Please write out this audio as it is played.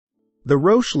The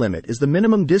Roche limit is the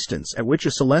minimum distance at which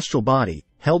a celestial body,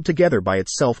 held together by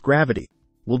its self-gravity,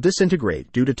 will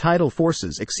disintegrate due to tidal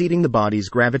forces exceeding the body's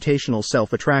gravitational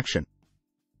self-attraction.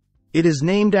 It is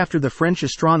named after the French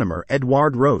astronomer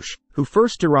Édouard Roche, who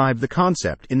first derived the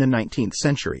concept in the 19th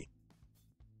century.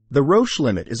 The Roche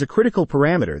limit is a critical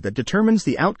parameter that determines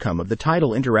the outcome of the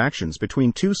tidal interactions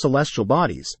between two celestial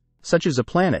bodies, such as a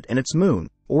planet and its moon,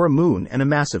 or a moon and a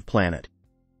massive planet.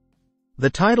 The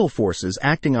tidal forces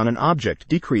acting on an object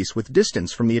decrease with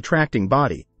distance from the attracting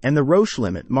body, and the Roche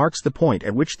limit marks the point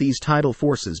at which these tidal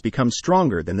forces become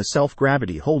stronger than the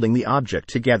self-gravity holding the object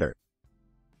together.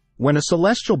 When a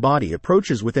celestial body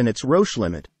approaches within its Roche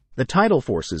limit, the tidal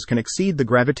forces can exceed the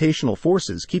gravitational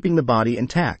forces keeping the body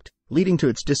intact, leading to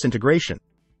its disintegration.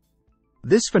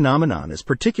 This phenomenon is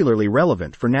particularly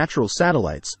relevant for natural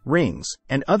satellites, rings,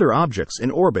 and other objects in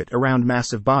orbit around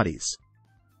massive bodies.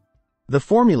 The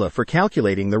formula for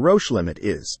calculating the Roche limit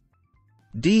is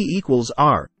D equals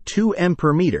R, 2m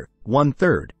per meter,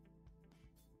 1/3.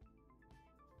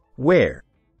 Where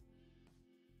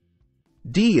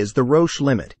D is the Roche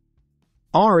limit.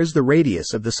 R is the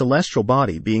radius of the celestial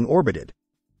body being orbited.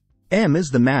 M is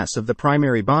the mass of the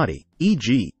primary body,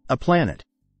 e.g., a planet.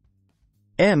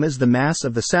 M is the mass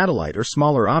of the satellite or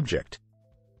smaller object.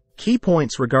 Key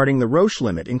points regarding the Roche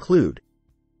limit include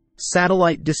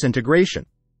satellite disintegration.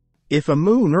 If a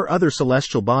moon or other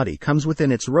celestial body comes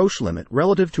within its Roche limit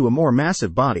relative to a more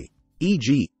massive body,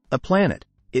 e.g., a planet,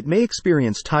 it may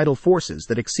experience tidal forces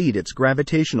that exceed its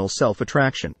gravitational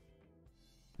self-attraction.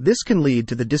 This can lead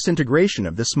to the disintegration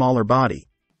of the smaller body.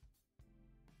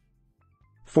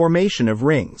 Formation of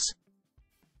rings.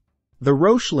 The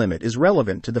Roche limit is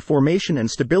relevant to the formation and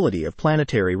stability of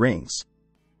planetary rings.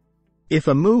 If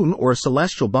a moon or a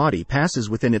celestial body passes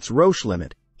within its Roche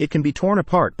limit, it can be torn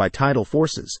apart by tidal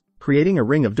forces, creating a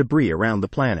ring of debris around the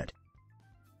planet.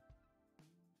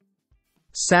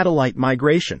 Satellite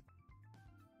migration.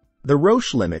 The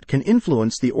Roche limit can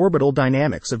influence the orbital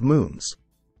dynamics of moons.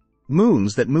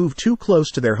 Moons that move too close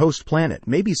to their host planet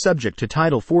may be subject to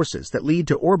tidal forces that lead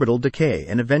to orbital decay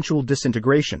and eventual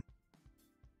disintegration.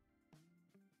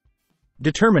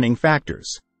 Determining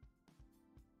factors.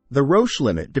 The Roche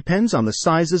limit depends on the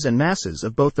sizes and masses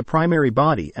of both the primary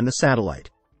body and the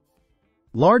satellite.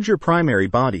 Larger primary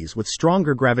bodies with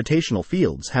stronger gravitational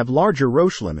fields have larger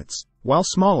Roche limits, while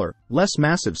smaller, less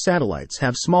massive satellites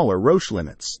have smaller Roche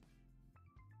limits.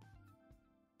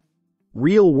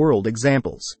 Real-world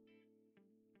examples.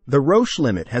 The Roche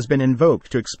limit has been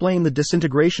invoked to explain the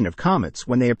disintegration of comets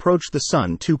when they approach the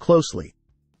Sun too closely.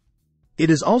 It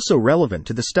is also relevant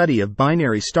to the study of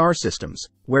binary star systems,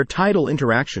 where tidal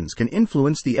interactions can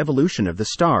influence the evolution of the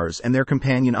stars and their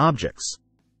companion objects.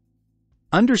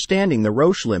 Understanding the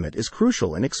Roche limit is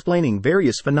crucial in explaining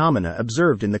various phenomena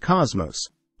observed in the cosmos,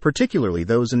 particularly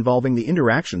those involving the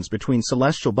interactions between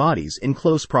celestial bodies in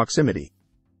close proximity.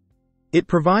 It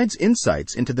provides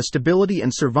insights into the stability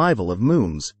and survival of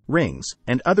moons, rings,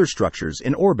 and other structures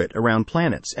in orbit around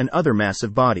planets and other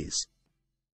massive bodies.